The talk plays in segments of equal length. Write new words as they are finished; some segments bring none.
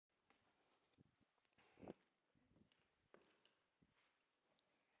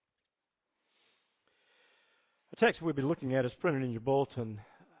text we'll be looking at is printed in your bulletin.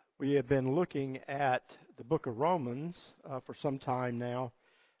 We have been looking at the book of Romans for some time now,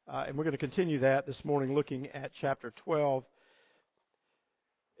 and we're going to continue that this morning looking at chapter 12.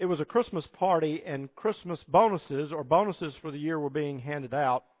 It was a Christmas party, and Christmas bonuses, or bonuses for the year, were being handed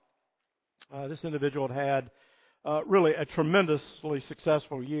out. This individual had really a tremendously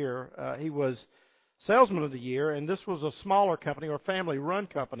successful year. He was salesman of the year, and this was a smaller company or family-run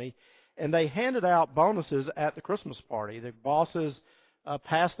company, and they handed out bonuses at the Christmas party. The bosses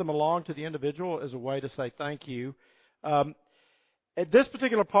passed them along to the individual as a way to say thank you. At this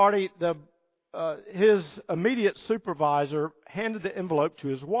particular party, his immediate supervisor handed the envelope to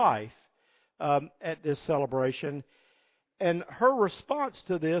his wife at this celebration, and her response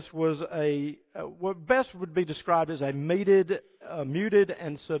to this was what best would be described as a muted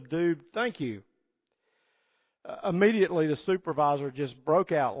and subdued thank you. Immediately, the supervisor just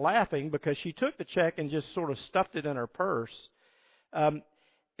broke out laughing because she took the check and just sort of stuffed it in her purse. And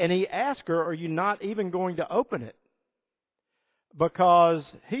he asked her, "Are you not even going to open it?" Because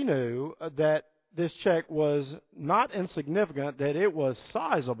he knew that this check was not insignificant, that it was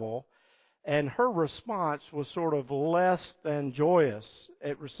sizable, and her response was sort of less than joyous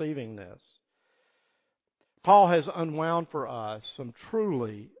at receiving this. Paul has unwound for us some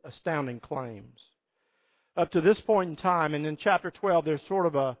truly astounding claims. Up to this point in time, and in chapter 12, there's sort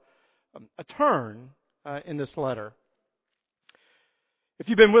of a turn in this letter. If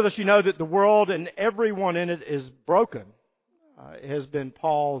you've been with us, you know that the world and everyone in it is broken. It has been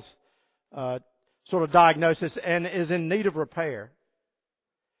Paul's sort of diagnosis and is in need of repair.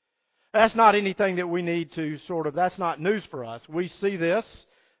 That's not anything that we need to that's not news for us. We see this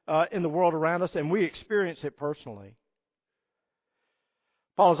in the world around us, and we experience it personally.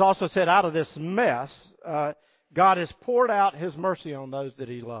 Paul has also said, out of this mess, God has poured out His mercy on those that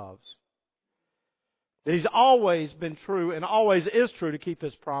He loves. That He's always been true and always is true to keep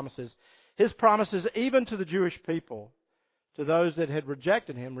His promises. His promises even to the Jewish people, to those that had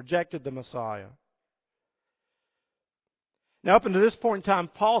rejected Him, rejected the Messiah. Now, up until this point in time,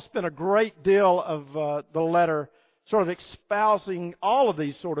 Paul spent a great deal of the letter sort of espousing all of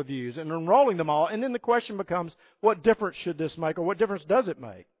these sort of views and enrolling them all. And then the question becomes, what difference should this make, or what difference does it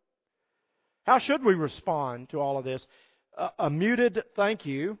make? How should we respond to all of this? A muted thank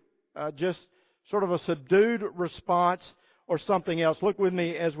you, just sort of a subdued response, or something else? Look with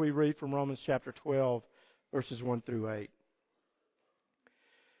me as we read from Romans chapter 12, verses 1 through 8.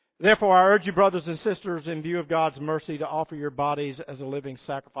 Therefore, I urge you, brothers and sisters, in view of God's mercy, to offer your bodies as a living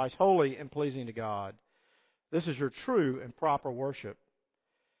sacrifice, holy and pleasing to God. This is your true and proper worship.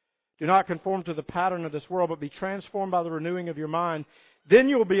 Do not conform to the pattern of this world, but be transformed by the renewing of your mind. Then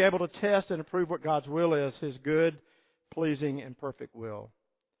you will be able to test and approve what God's will is, His good, pleasing, and perfect will.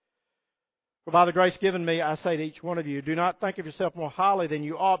 For by the grace given me, I say to each one of you, do not think of yourself more highly than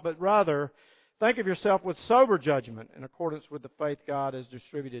you ought, but rather think of yourself with sober judgment in accordance with the faith God has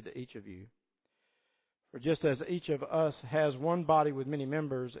distributed to each of you. For just as each of us has one body with many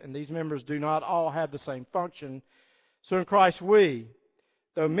members, and these members do not all have the same function, so in Christ we,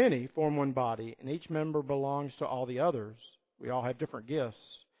 though many, form one body, and each member belongs to all the others. We all have different gifts,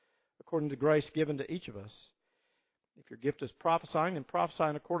 according to the grace given to each of us. If your gift is prophesying, then prophesy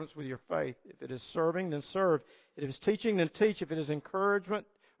in accordance with your faith. If it is serving, then serve. If it is teaching, then teach. If it is encouragement,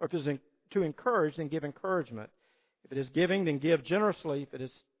 or if it is to encourage, then give encouragement. If it is giving, then give generously. If it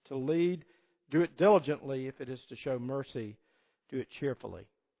is to lead, do it diligently. If it is to show mercy, do it cheerfully.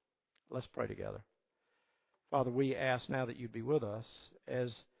 Let's pray together. Father, we ask now that you'd be with us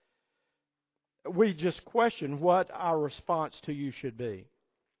as we just question what our response to you should be.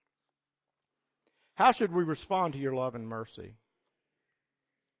 How should we respond to your love and mercy?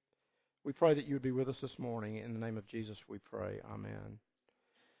 We pray that you would be with us this morning. In the name of Jesus we pray. Amen.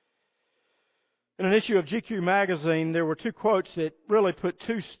 In an issue of GQ magazine, there were two quotes that really put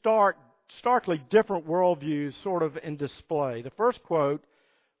two starkly different worldviews sort of in display. The first quote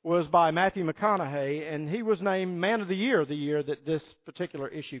was by Matthew McConaughey, and he was named Man of the Year that this particular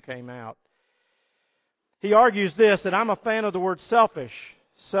issue came out. He argues this, that I'm a fan of the word selfish.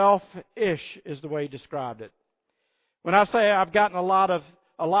 Selfish is the way he described it. When I say I've gotten a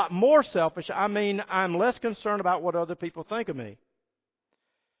lot more selfish, I mean I'm less concerned about what other people think of me.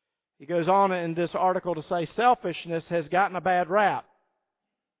 He goes on in this article to say selfishness has gotten a bad rap.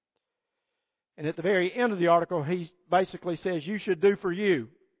 And at the very end of the article, he basically says, you should do for you.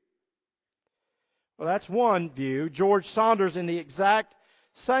 Well, that's one view. George Saunders, in the exact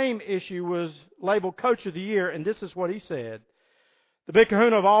same issue, was labeled Coach of the Year, and this is what he said. The big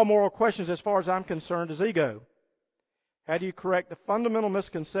kahuna of all moral questions, as far as I'm concerned, is ego. How do you correct the fundamental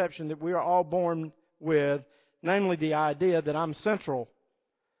misconception that we are all born with, namely the idea that I'm central.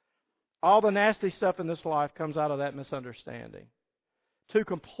 All the nasty stuff in this life comes out of that misunderstanding. Two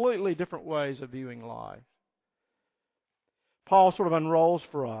completely different ways of viewing life. Paul sort of unrolls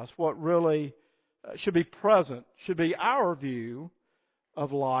for us what really should be present, should be our view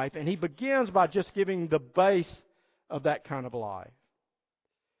of life, and he begins by just giving the base of that kind of life.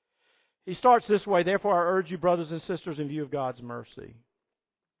 He starts this way, therefore I urge you, brothers and sisters, in view of God's mercy.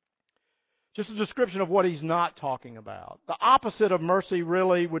 Just a description of what he's not talking about. The opposite of mercy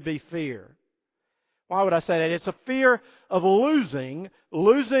really would be fear. Why would I say that? It's a fear of losing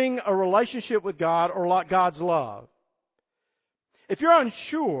a relationship with God or God's love. If you're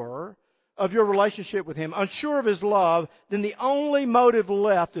unsure of your relationship with Him, unsure of His love, then the only motive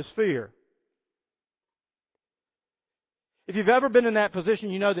left is fear. If you've ever been in that position,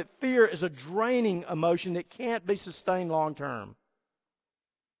 you know that fear is a draining emotion that can't be sustained long term.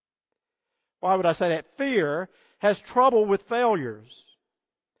 Why would I say that? Fear has trouble with failures.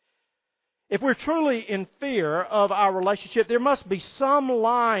 If we're truly in fear of our relationship, there must be some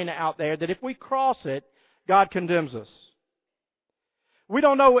line out there that if we cross it, God condemns us. We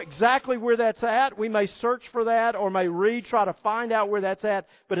don't know exactly where that's at. We may search for that or may try to find out where that's at,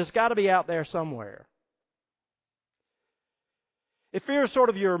 but it's got to be out there somewhere. If fear is sort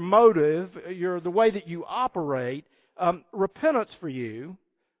of your motive, the way that you operate, repentance for you,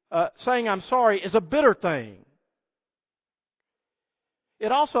 saying I'm sorry, is a bitter thing.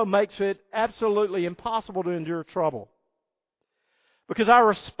 It also makes it absolutely impossible to endure trouble. Because our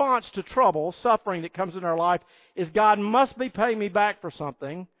response to trouble, suffering that comes in our life, is God must be paying me back for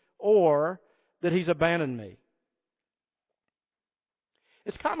something, or that He's abandoned me.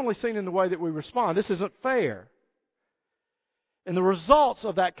 It's commonly seen in the way that we respond. This isn't fair. And the results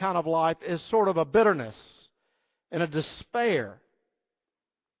of that kind of life is sort of a bitterness and a despair.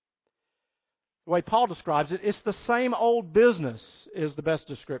 The way Paul describes it, it's the same old business is the best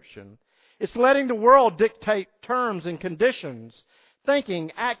description. It's letting the world dictate terms and conditions,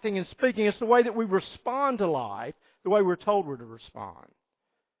 thinking, acting, and speaking. It's the way that we respond to life, the way we're told we're to respond.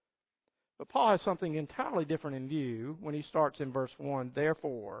 But Paul has something entirely different in view when he starts in verse 1,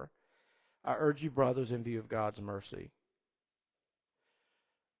 therefore, I urge you, brothers, in view of God's mercy.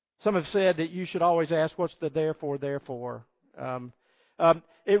 Some have said that you should always ask, what's the therefore?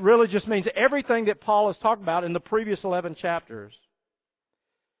 It really just means everything that Paul has talked about in the previous 11 chapters.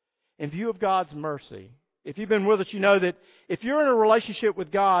 In view of God's mercy. If you've been with us, you know that if you're in a relationship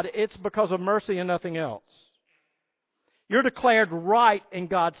with God, it's because of mercy and nothing else. You're declared right in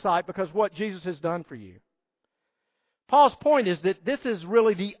God's sight because of what Jesus has done for you. Paul's point is that this is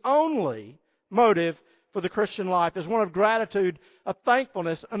really the only motive for the Christian life, is one of gratitude, of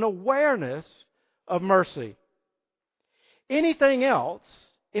thankfulness, an awareness of mercy. Anything else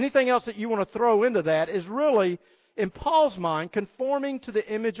that you want to throw into that is really, in Paul's mind, conforming to the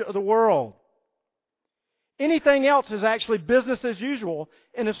image of the world. Anything else is actually business as usual,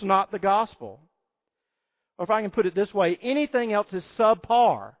 and it's not the gospel. Or if I can put it this way, anything else is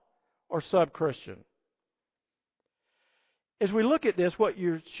subpar or sub-Christian. As we look at this, what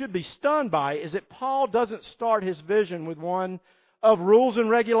you should be stunned by is that Paul doesn't start his vision with one of rules and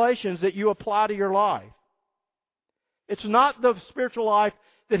regulations that you apply to your life. It's not the spiritual life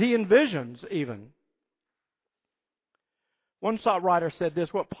that he envisions even. One thought writer said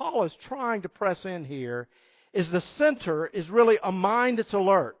this, what Paul is trying to press in here is the center is really a mind that's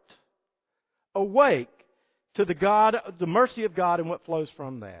alert, awake to the mercy of God and what flows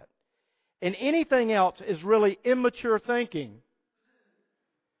from that. And anything else is really immature thinking.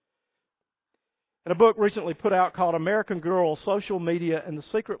 In a book recently put out called American Girl, Social Media and the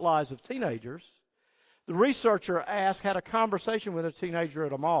Secret Lives of Teenagers, the researcher had a conversation with a teenager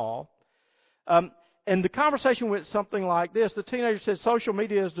at a mall. And the conversation went something like this. The teenager said, social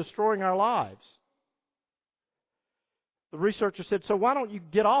media is destroying our lives. The researcher said, so why don't you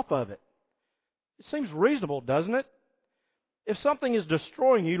get off of it? It seems reasonable, doesn't it? If something is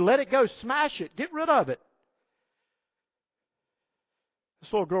destroying you, let it go, smash it, get rid of it.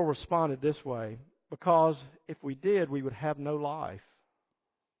 This little girl responded this way, because if we did, we would have no life.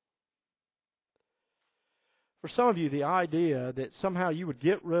 For some of you, the idea that somehow you would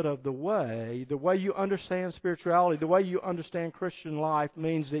get rid of the way you understand spirituality, the way you understand Christian life,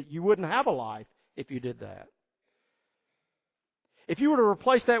 means that you wouldn't have a life if you did that. If you were to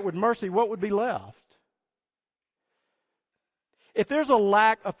replace that with mercy, what would be left? If there's a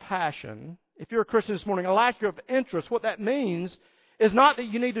lack of passion, if you're a Christian this morning, a lack of interest, what that means is not that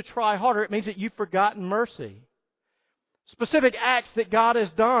you need to try harder. It means that you've forgotten mercy. Specific acts that God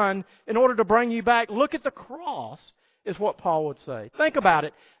has done in order to bring you back. Look at the cross is what Paul would say. Think about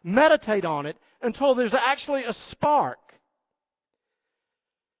it. Meditate on it until there's actually a spark.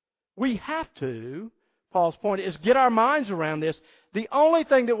 We have to, Paul's point is, get our minds around this. The only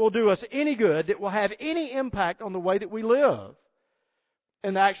thing that will do us any good, that will have any impact on the way that we live,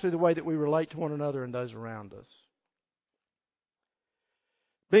 and actually the way that we relate to one another and those around us.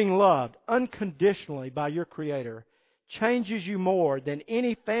 Being loved unconditionally by your Creator changes you more than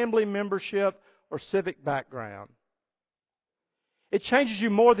any family membership or civic background. It changes you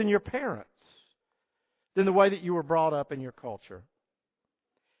more than your parents, than the way that you were brought up in your culture.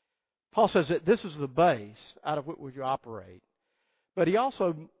 Paul says that this is the base out of which you operate. But he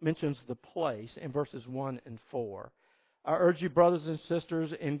also mentions the place in verses 1 and 4. I urge you, brothers and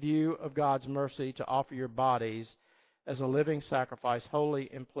sisters, in view of God's mercy, to offer your bodies as a living sacrifice, holy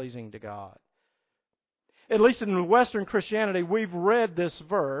and pleasing to God. At least in Western Christianity, we've read this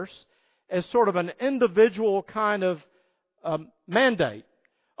verse as sort of an individual kind of mandate.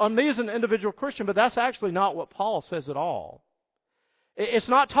 On me as an individual Christian, but that's actually not what Paul says at all. It's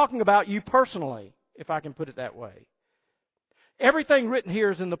not talking about you personally, if I can put it that way. Everything written here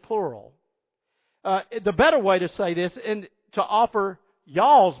is in the plural. The better way to say this, and to offer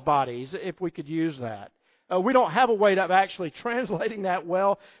y'all's bodies, if we could use that. We don't have a way of actually translating that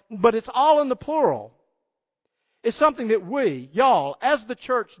well, but it's all in the plural. It's something that we, y'all, as the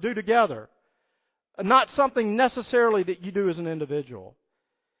church, do together. Not something necessarily that you do as an individual.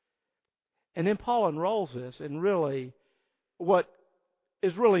 And then Paul unrolls this, and really, what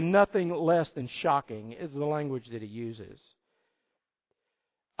is really nothing less than shocking is the language that he uses.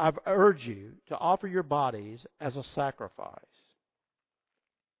 I urge you to offer your bodies as a sacrifice.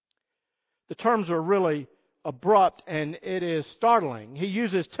 The terms are really abrupt, and it is startling. He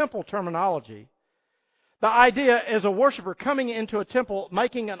uses temple terminology. The idea is a worshiper coming into a temple,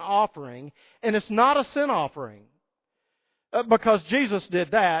 making an offering, and it's not a sin offering, because Jesus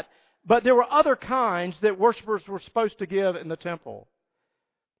did that, but there were other kinds that worshipers were supposed to give in the temple.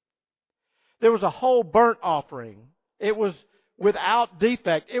 There was a whole burnt offering. It was without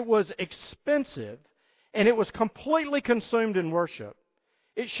defect. It was expensive, and it was completely consumed in worship.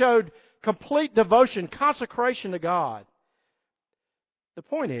 It showed complete devotion, consecration to God. The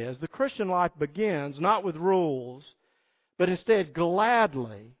point is, the Christian life begins not with rules, but instead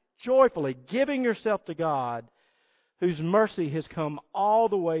gladly, joyfully giving yourself to God, whose mercy has come all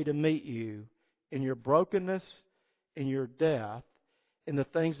the way to meet you in your brokenness, in your death, in the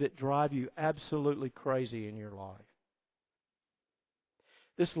things that drive you absolutely crazy in your life.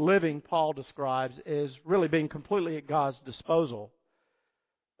 This living, Paul describes, as really being completely at God's disposal,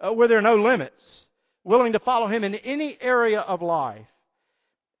 where there are no limits, willing to follow Him in any area of life,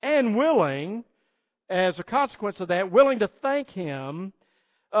 and willing, as a consequence of that, willing to thank Him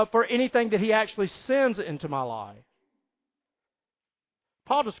for anything that He actually sends into my life.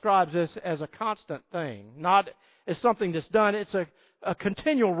 Paul describes this as a constant thing, not as something that's done. It's a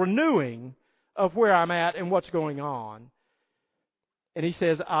continual renewing of where I'm at and what's going on. And he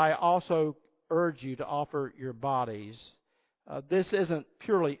says, I also urge you to offer your bodies. This isn't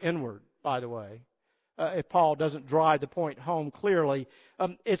purely inward, by the way. If Paul doesn't drive the point home clearly,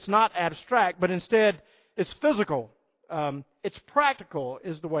 it's not abstract, but instead it's physical. It's practical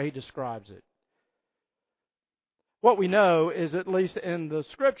is the way he describes it. What we know is, at least in the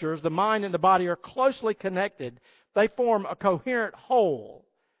Scriptures, the mind and the body are closely connected. They form a coherent whole.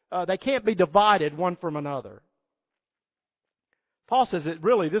 They can't be divided one from another. Paul says that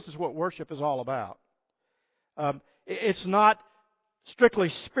really this is what worship is all about. It's not strictly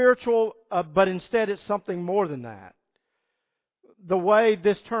spiritual, but instead it's something more than that. The way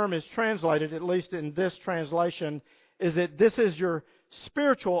this term is translated, at least in this translation, is that this is your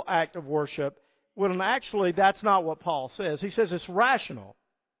spiritual act of worship. Well, actually, that's not what Paul says. He says it's rational.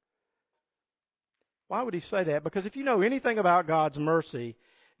 Why would he say that? Because if you know anything about God's mercy,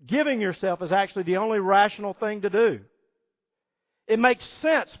 giving yourself is actually the only rational thing to do. It makes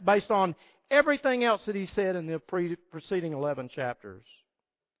sense based on everything else that he said in the preceding 11 chapters.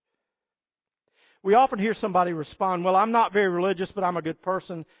 We often hear somebody respond, well, I'm not very religious, but I'm a good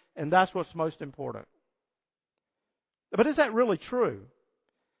person, and that's what's most important. But is that really true?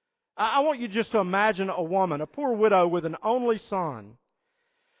 I want you just to imagine a woman, a poor widow with an only son.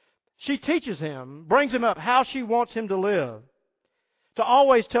 She teaches him, brings him up how she wants him to live, to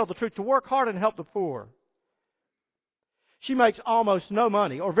always tell the truth, to work hard and help the poor. She makes almost no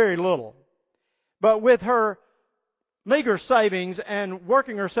money, or very little. But with her meager savings and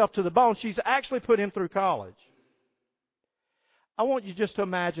working herself to the bone, she's actually put him through college. I want you just to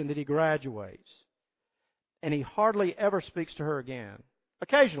imagine that he graduates, and he hardly ever speaks to her again.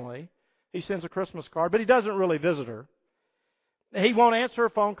 Occasionally, He sends a Christmas card, but he doesn't really visit her. He won't answer her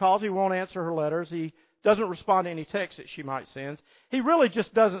phone calls. He won't answer her letters. He doesn't respond to any texts that she might send. He really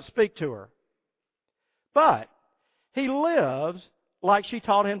just doesn't speak to her. But he lives like she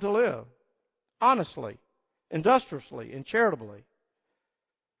taught him to live, honestly, industriously, and charitably.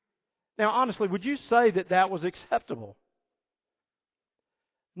 Now, honestly, would you say that that was acceptable?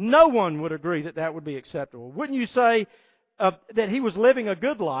 No one would agree that that would be acceptable. Wouldn't you say that he was living a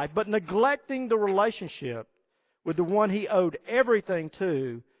good life, but neglecting the relationship with the one he owed everything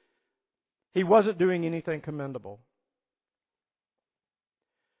to? He wasn't doing anything commendable.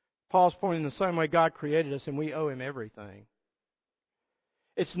 Paul's pointing in the same way God created us and we owe Him everything.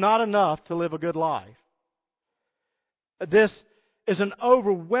 It's not enough to live a good life. This is an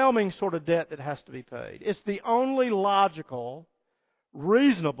overwhelming sort of debt that has to be paid. It's the only logical,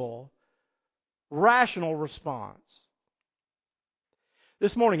 reasonable, rational response.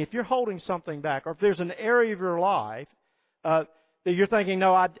 This morning, if you're holding something back, or if there's an area of your life that you're thinking,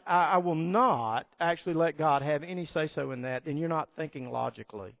 no, I will not actually let God have any say-so in that, then you're not thinking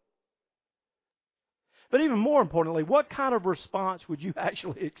logically. But even more importantly, what kind of response would you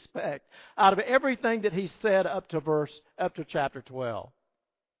actually expect out of everything that He said up to chapter 12?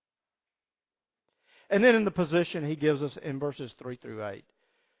 And then in the position He gives us in verses 3 through 8.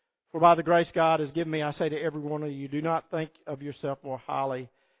 For by the grace God has given me, I say to every one of you, do not think of yourself more highly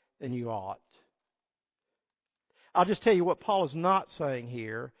than you ought. I'll just tell you what Paul is not saying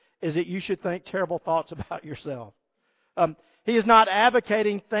here is that you should think terrible thoughts about yourself. He is not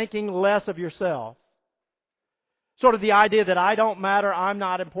advocating thinking less of yourself. Sort of the idea that I don't matter, I'm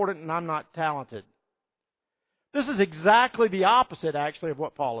not important, and I'm not talented. This is exactly the opposite, actually, of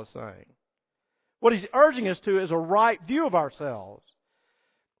what Paul is saying. What he's urging us to is a right view of ourselves.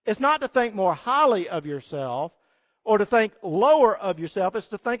 It's not to think more highly of yourself or to think lower of yourself. It's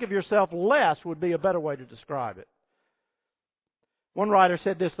to think of yourself less would be a better way to describe it. One writer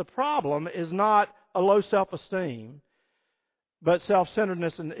said this: the problem is not a low self-esteem, but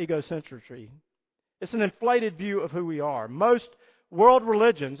self-centeredness and egocentry. It's an inflated view of who we are. Most world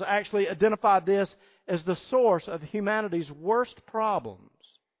religions actually identify this as the source of humanity's worst problems.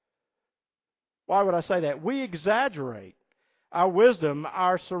 Why would I say that? We exaggerate our wisdom,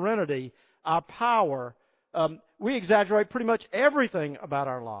 our serenity, our power. We exaggerate pretty much everything about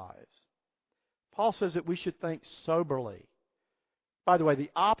our lives. Paul says that we should think soberly. By the way,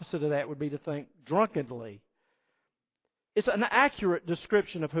 the opposite of that would be to think drunkenly. It's an accurate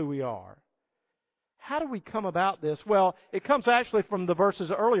description of who we are. How do we come about this? Well, it comes actually from the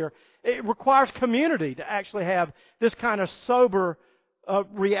verses earlier. It requires community to actually have this kind of sober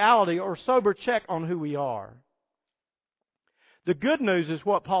reality or sober check on who we are. The good news is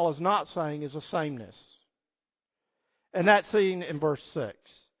what Paul is not saying is a sameness. And that's seen in verse 6.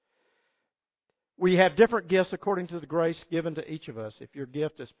 We have different gifts according to the grace given to each of us. If your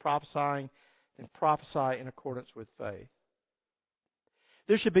gift is prophesying, then prophesy in accordance with faith.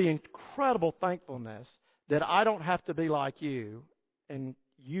 There should be incredible thankfulness that I don't have to be like you, and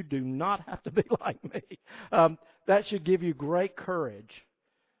you do not have to be like me. That should give you great courage.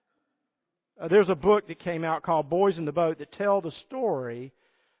 There's a book that came out called Boys in the Boat that tell the story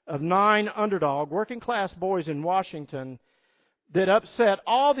of 9 underdog working-class boys in Washington that upset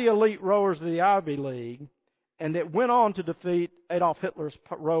all the elite rowers of the Ivy League and that went on to defeat Adolf Hitler's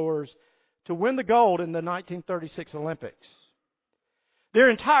rowers to win the gold in the 1936 Olympics. Their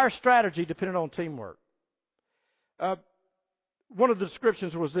entire strategy depended on teamwork. One of the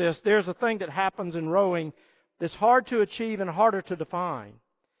descriptions was this: there's a thing that happens in rowing that's hard to achieve and harder to define.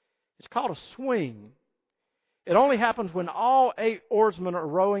 It's called a swing. It only happens when all 8 oarsmen are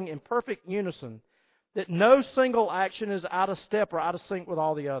rowing in perfect unison, that no single action is out of step or out of sync with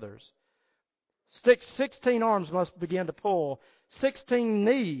all the others. 16 arms must begin to pull. 16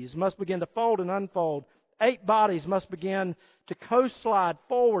 knees must begin to fold and unfold. 8 bodies must begin to coast-slide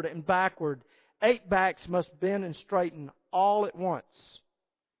forward and backward. 8 backs must bend and straighten all at once.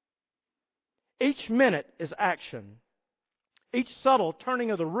 Each minute is action. Each subtle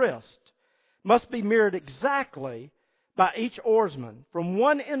turning of the wrist must be mirrored exactly by each oarsman from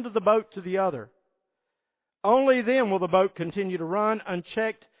one end of the boat to the other. Only then will the boat continue to run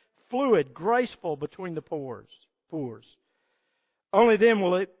unchecked, fluid, graceful between the pours. Only then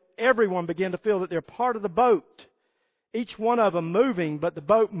will everyone begin to feel that they're part of the boat, each one of them moving, but the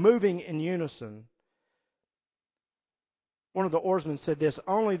boat moving in unison. One of the oarsmen said this: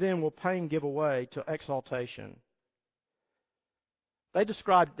 only then will pain give way to exaltation. They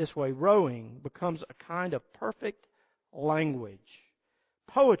described it this way: rowing becomes a kind of perfect language.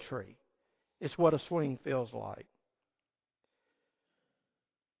 Poetry is what a swing feels like.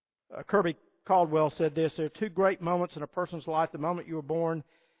 Kirby Caldwell said this: there are two great moments in a person's life: the moment you were born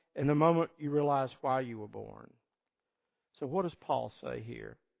and the moment you realize why you were born. So what does Paul say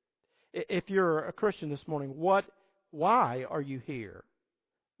here? If you're a Christian this morning, why are you here?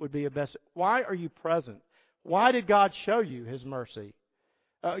 Would be a best. Why are you present? Why did God show you His mercy?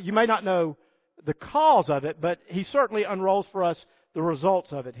 You may not know the cause of it, but He certainly unrolls for us the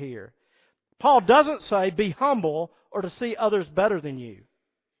results of it here. Paul doesn't say be humble or to see others better than you.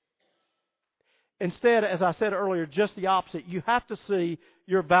 Instead, as I said earlier, just the opposite. You have to see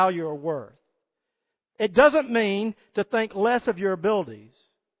your value or worth. It doesn't mean to think less of your abilities.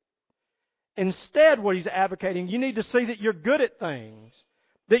 Instead, what he's advocating, you need to see that you're good at things,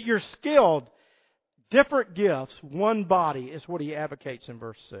 that you're skilled. Different gifts, one body, is what he advocates in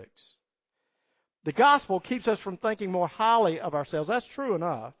verse 6. The gospel keeps us from thinking more highly of ourselves. That's true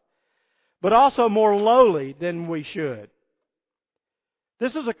enough. But also more lowly than we should.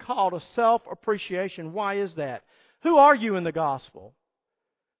 This is a call to self-appreciation. Why is that? Who are you in the gospel?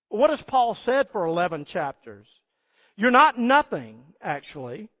 What has Paul said for 11 chapters? You're not nothing,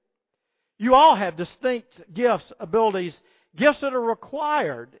 actually. You all have distinct gifts, abilities, gifts that are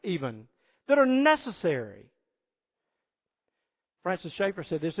required even, that are necessary. Francis Schaeffer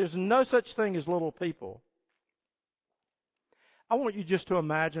said this: there's no such thing as little people. I want you just to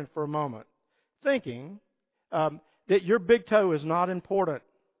imagine for a moment, thinking that your big toe is not important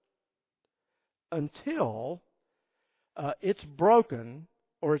until it's broken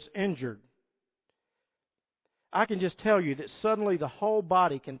or it's injured. I can just tell you that suddenly the whole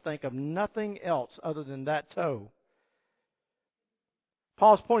body can think of nothing else other than that toe.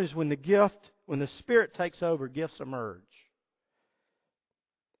 Paul's point is when the Spirit takes over, gifts emerge.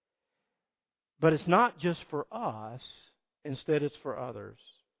 But it's not just for us. Instead, it's for others.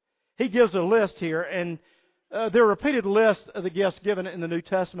 He gives a list here, and there are repeated lists of the gifts given in the New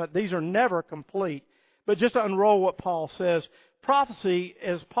Testament. These are never complete. But just to unroll what Paul says, prophecy,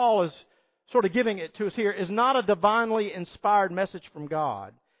 as Paul is sort of giving it to us here, is not a divinely inspired message from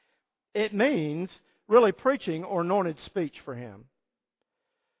God. It means really preaching or anointed speech for Him.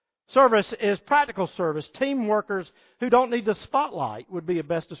 Service is practical service. Team workers who don't need the spotlight would be a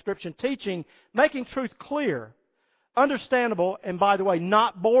best description. Teaching, making truth clear, understandable, and by the way,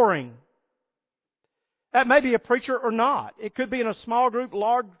 not boring. That may be a preacher or not. It could be in a small group,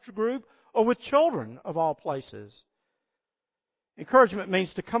 large group, or with children of all places. Encouragement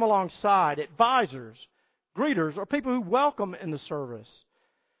means to come alongside advisors, greeters, or people who welcome in the service.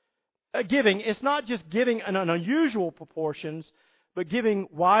 Giving, it's not just giving in unusual proportions, but giving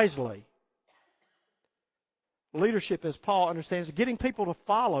wisely. Leadership, as Paul understands, is getting people to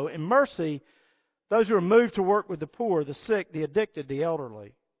follow. In mercy, those who are moved to work with the poor, the sick, the addicted, the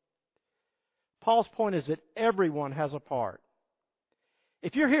elderly. Paul's point is that everyone has a part.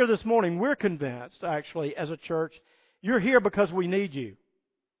 If you're here this morning, we're convinced, actually, as a church, you're here because we need you.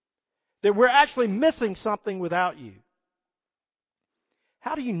 That we're actually missing something without you.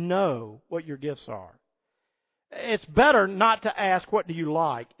 How do you know what your gifts are? It's better not to ask, what do you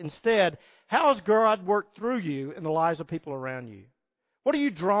like? Instead, how has God worked through you in the lives of people around you? What are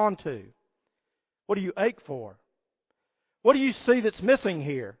you drawn to? What do you ache for? What do you see that's missing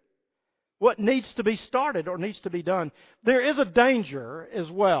here? What needs to be started or needs to be done? There is a danger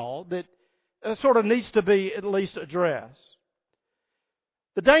as well that sort of needs to be at least addressed.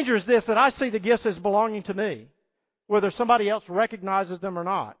 The danger is this, that I see the gifts as belonging to me, whether somebody else recognizes them or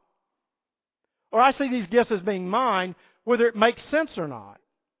not. Or I see these gifts as being mine, whether it makes sense or not.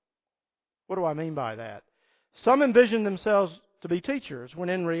 What do I mean by that? Some envision themselves to be teachers, when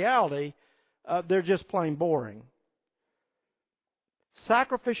in reality, they're just plain boring.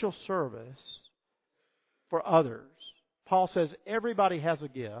 Sacrificial service for others. Paul says everybody has a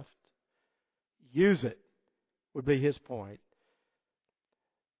gift. Use it, would be his point.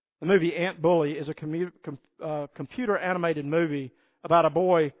 The movie Ant Bully is a computer-animated movie about a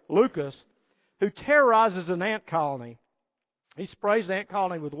boy, Lucas, who terrorizes an ant colony. He sprays the ant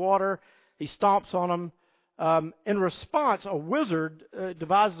colony with water. He stomps on them. In response, a wizard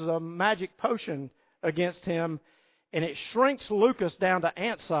devises a magic potion against him, and it shrinks Lucas down to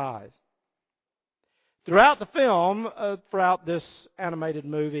ant size. Throughout the film, throughout this animated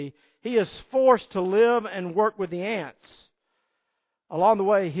movie, he is forced to live and work with the ants. Along the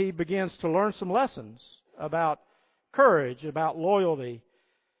way, he begins to learn some lessons about courage, about loyalty,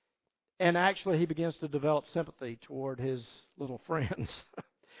 and actually he begins to develop sympathy toward his little friends.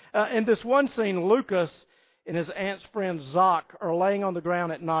 In this one scene, Lucas and his aunt's friend Zoc are laying on the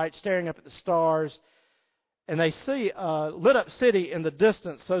ground at night, staring up at the stars, and they see a lit-up city in the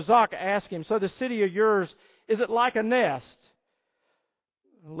distance. So Zoc asks him, "So the city of yours, is it like a nest?"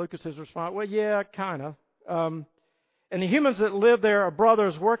 Lucas's response, well, yeah, kind of. And the humans that live there are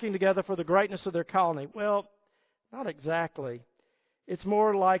brothers working together for the greatness of their colony. Well, not exactly. It's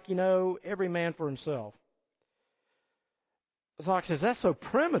more like, every man for himself. Zach says, that's so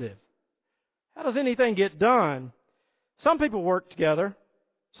primitive. How does anything get done? Some people work together.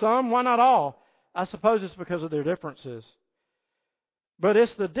 Some, why not all? I suppose it's because of their differences. But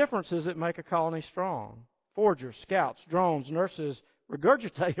it's the differences that make a colony strong. Foragers, scouts, drones, nurses,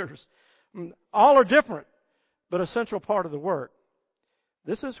 regurgitators, all are different, but a central part of the work.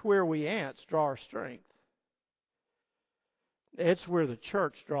 This is where we ants draw our strength. It's where the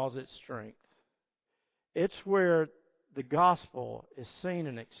church draws its strength. It's where the gospel is seen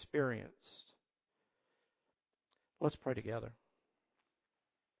and experienced. Let's pray together.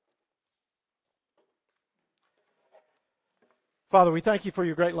 Father, we thank you for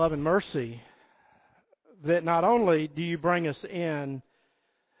your great love and mercy, that not only do you bring us in,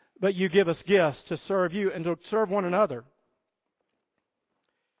 but you give us gifts to serve you and to serve one another.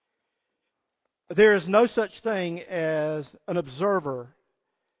 There is no such thing as an observer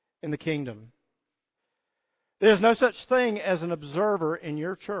in the kingdom. There is no such thing as an observer in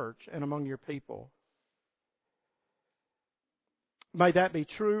your church and among your people. May that be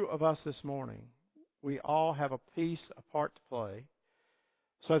true of us this morning. We all have a piece, a part to play,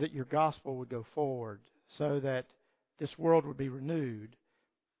 so that your gospel would go forward, so that this world would be renewed.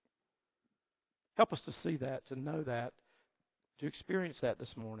 Help us to see that, to know that, to experience that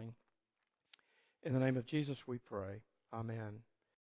this morning. In the name of Jesus we pray. Amen.